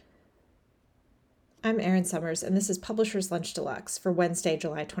I'm Erin Summers, and this is Publisher's Lunch Deluxe for Wednesday,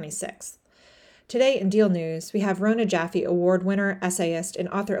 July 26th. Today in Deal News, we have Rona Jaffe Award winner, essayist, and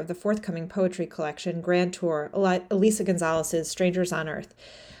author of the forthcoming poetry collection, Grand Tour, Elisa Gonzalez's Strangers on Earth,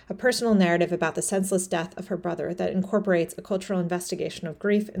 a personal narrative about the senseless death of her brother that incorporates a cultural investigation of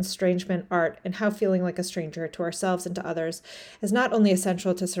grief, estrangement, art, and how feeling like a stranger to ourselves and to others is not only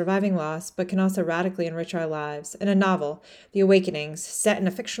essential to surviving loss, but can also radically enrich our lives. In a novel, The Awakenings, set in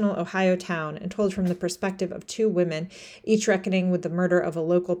a fictional Ohio town and told from the perspective of two women, each reckoning with the murder of a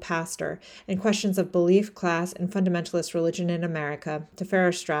local pastor and questions of belief, class, and fundamentalist religion in America, to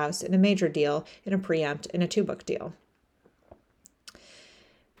Farrar Straus in a major deal, in a preempt, in a two-book deal.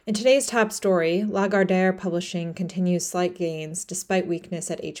 In today's top story, Lagardere Publishing continues slight gains despite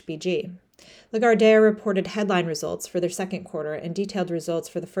weakness at H.I.G. Lagardere reported headline results for their second quarter and detailed results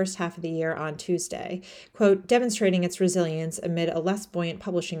for the first half of the year on Tuesday, quote, demonstrating its resilience amid a less buoyant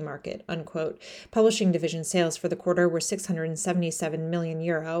publishing market, unquote. Publishing division sales for the quarter were €677 million,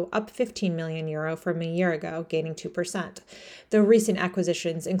 up €15 million from a year ago, gaining 2%, though recent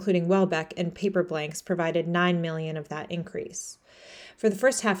acquisitions, including Welbeck and Paper Blanks, provided $9 million of that increase. For the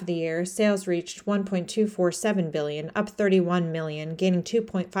first half of the year, sales reached $1.247 billion, up $31 million, gaining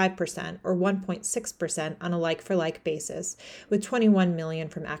 2.5% or 1.6% on a like-for-like basis, with $21 million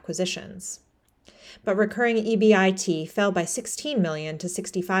from acquisitions. But recurring EBIT fell by $16 million to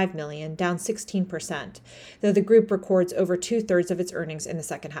 $65 million, down 16%, though the group records over two-thirds of its earnings in the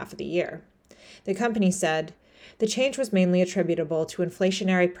second half of the year. The company said, the change was mainly attributable to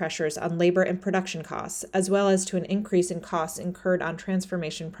inflationary pressures on labor and production costs, as well as to an increase in costs incurred on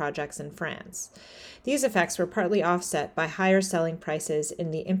transformation projects in France. These effects were partly offset by higher selling prices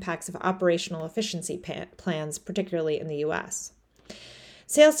and the impacts of operational efficiency plans, particularly in the U.S.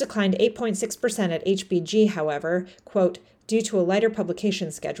 Sales declined 8.6% at H.I.G, however, quote, due to a lighter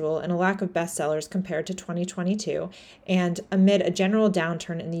publication schedule and a lack of bestsellers compared to 2022, and amid a general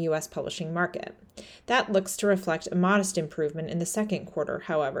downturn in the U.S. publishing market. That looks to reflect a modest improvement in the second quarter,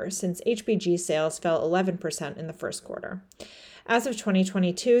 however, since H.I.G sales fell 11% in the first quarter. As of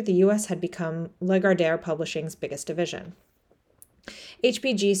 2022, the U.S. had become Lagardere Publishing's biggest division.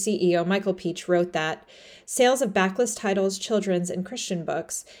 H.I.G CEO Michael Peach wrote that sales of backlist titles, children's and Christian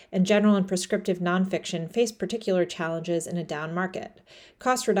books, and general and prescriptive nonfiction faced particular challenges in a down market.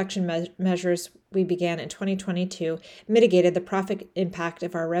 Cost reduction measures we began in 2022 mitigated the profit impact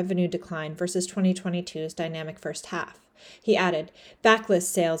of our revenue decline versus 2022's dynamic first half. He added, backlist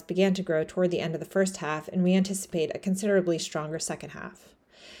sales began to grow toward the end of the first half, and we anticipate a considerably stronger second half.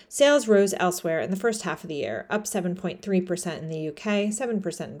 Sales rose elsewhere in the first half of the year, up 7.3% in the UK,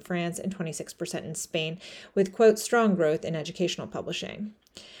 7% in France, and 26% in Spain, with, quote, strong growth in educational publishing.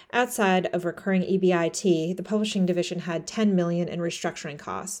 Outside of recurring EBIT, the publishing division had $10 million in restructuring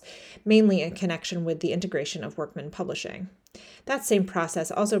costs, mainly in connection with the integration of Workman Publishing. That same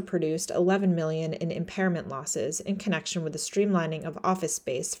process also produced $11 million in impairment losses in connection with the streamlining of office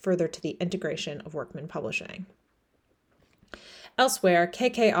space further to the integration of Workman Publishing. Elsewhere,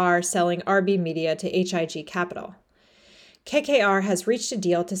 KKR selling RBmedia to H.I.G Capital. KKR has reached a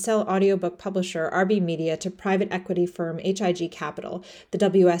deal to sell audiobook publisher RBmedia to private equity firm H.I.G Capital, the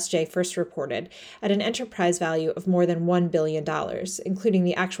WSJ first reported, at an enterprise value of more than $1 billion, including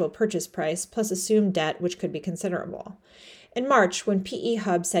the actual purchase price plus assumed debt, which could be considerable. In March, when PE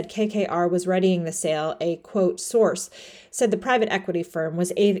Hub said KKR was readying the sale, a, quote, source said the private equity firm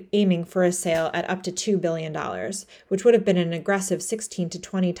was aiming for a sale at up to $2 billion, which would have been an aggressive 16 to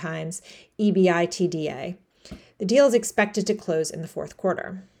 20 times EBITDA. The deal is expected to close in the fourth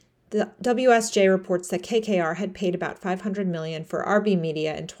quarter. The WSJ reports that KKR had paid about $500 million for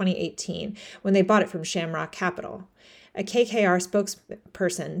RBmedia in 2018 when they bought it from Shamrock Capital. A KKR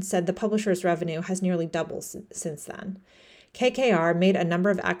spokesperson said the publisher's revenue has nearly doubled since then. KKR made a number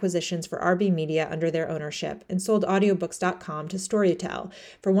of acquisitions for RBmedia under their ownership and sold audiobooks.com to Storytel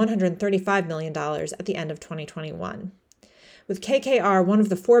for $135 million at the end of 2021. With KKR one of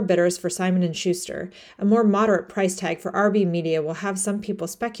the four bidders for Simon & Schuster, a more moderate price tag for RBmedia will have some people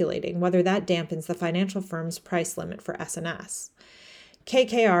speculating whether that dampens the financial firm's price limit for S&S.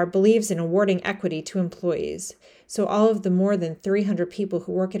 KKR believes in awarding equity to employees, so all of the more than 300 people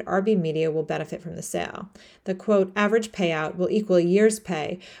who work at RBmedia will benefit from the sale. The, quote, average payout will equal a year's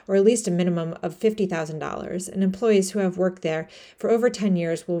pay, or at least a minimum of $50,000, and employees who have worked there for over 10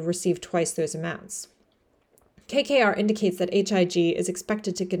 years will receive twice those amounts. KKR indicates that H.I.G is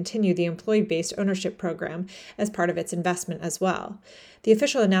expected to continue the employee-based ownership program as part of its investment as well. The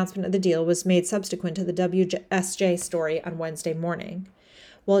official announcement of the deal was made subsequent to the WSJ story on Wednesday morning.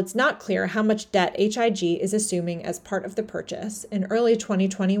 While it's not clear how much debt H.I.G is assuming as part of the purchase, in early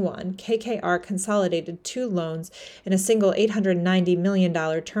 2021, KKR consolidated 2 loans in a single $890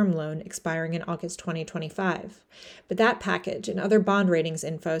 million term loan expiring in August 2025. But that package and other bond ratings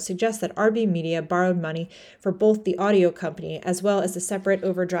info suggests that RBmedia borrowed money for both the audio company as well as the separate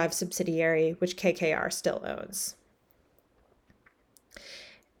Overdrive subsidiary, which KKR still owns.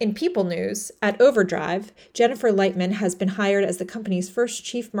 In People news, at Overdrive, Jennifer Lightman has been hired as the company's first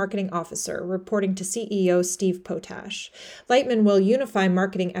chief marketing officer, reporting to CEO Steve Potash. Lightman will unify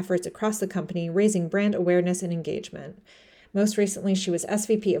marketing efforts across the company, raising brand awareness and engagement. Most recently, she was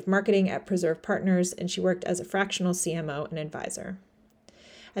SVP of marketing at Preserve Partners, and she worked as a fractional CMO and advisor.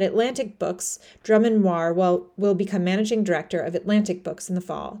 At Atlantic Books, Drummond Moir will become managing director of Atlantic Books in the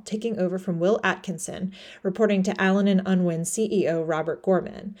fall, taking over from Will Atkinson, reporting to Allen & Unwin CEO Robert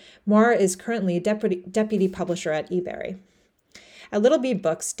Gorman. Moir is currently deputy publisher at eBay. At Little Bee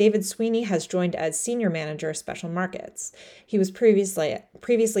Books, David Sweeney has joined as senior manager of special markets. He was previously at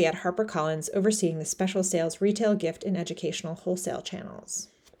HarperCollins, overseeing the special sales, retail, gift, and educational wholesale channels.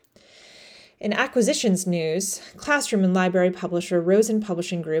 In acquisitions news, classroom and library publisher Rosen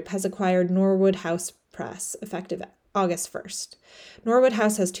Publishing Group has acquired Norwood House Press, effective August 1st. Norwood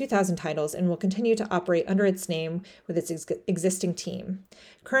House has 2,000 titles and will continue to operate under its name with its existing team.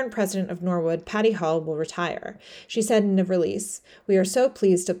 Current president of Norwood, Patty Hall, will retire. She said in a release, "We are so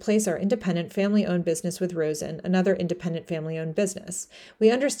pleased to place our independent family-owned business with Rosen, another independent family-owned business. We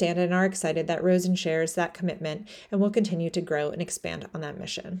understand and are excited that Rosen shares that commitment and will continue to grow and expand on that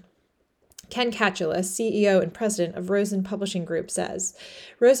mission." Ken Catulus, CEO and president of Rosen Publishing Group, says,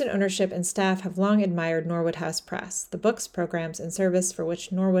 "Rosen ownership and staff have long admired Norwood House Press. The books, programs, and service for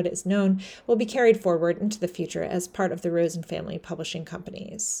which Norwood is known will be carried forward into the future as part of the Rosen family publishing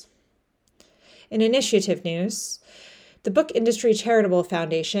companies." In initiative news, the Book Industry Charitable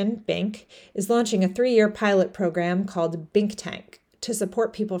Foundation, Binc, is launching a 3-year pilot program called Binc Tank to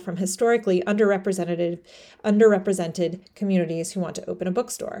support people from historically underrepresented communities who want to open a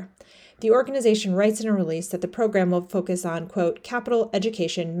bookstore. The organization writes in a release that the program will focus on, quote, capital,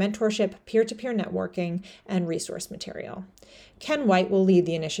 education, mentorship, peer-to-peer networking, and resource material. Ken White will lead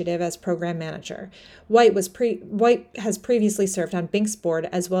the initiative as program manager. White has previously served on Binc's board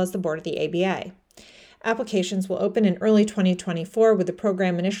as well as the board of the ABA. Applications will open in early 2024, with the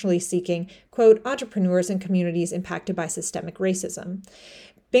program initially seeking, quote, entrepreneurs and communities impacted by systemic racism.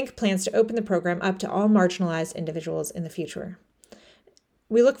 Binc plans to open the program up to all marginalized individuals in the future.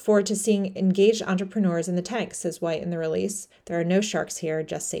 "We look forward to seeing engaged entrepreneurs in the tank," says White in the release. "There are no sharks here,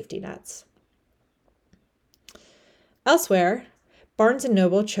 just safety nets." Elsewhere, Barnes &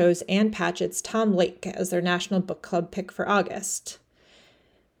 Noble chose Ann Patchett's Tom Lake as their National Book Club pick for August.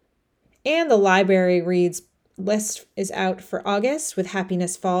 And the Library Reads list is out for August, with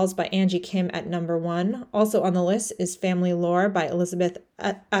Happiness Falls by Angie Kim at number 1. Also on the list is Family Lore by Elizabeth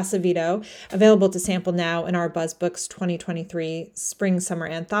Acevedo, available to sample now in our BuzzBooks 2023 Spring-Summer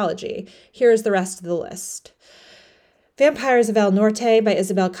Anthology. Here is the rest of the list. Vampires of El Norte by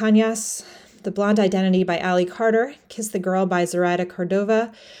Isabel Cañas, The Blonde Identity by Ali Carter, Kiss the Girl by Zoraida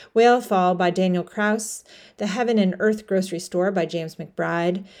Cordova, Whale Fall by Daniel Kraus, The Heaven and Earth Grocery Store by James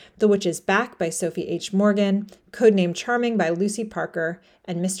McBride, The Witch is Back by Sophie H. Morgan, Codename Charming by Lucy Parker,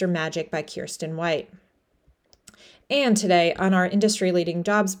 and Mr. Magic by Kirsten White. And today, on our industry-leading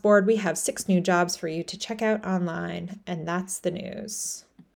jobs board, we have 6 new jobs for you to check out online, and that's the news.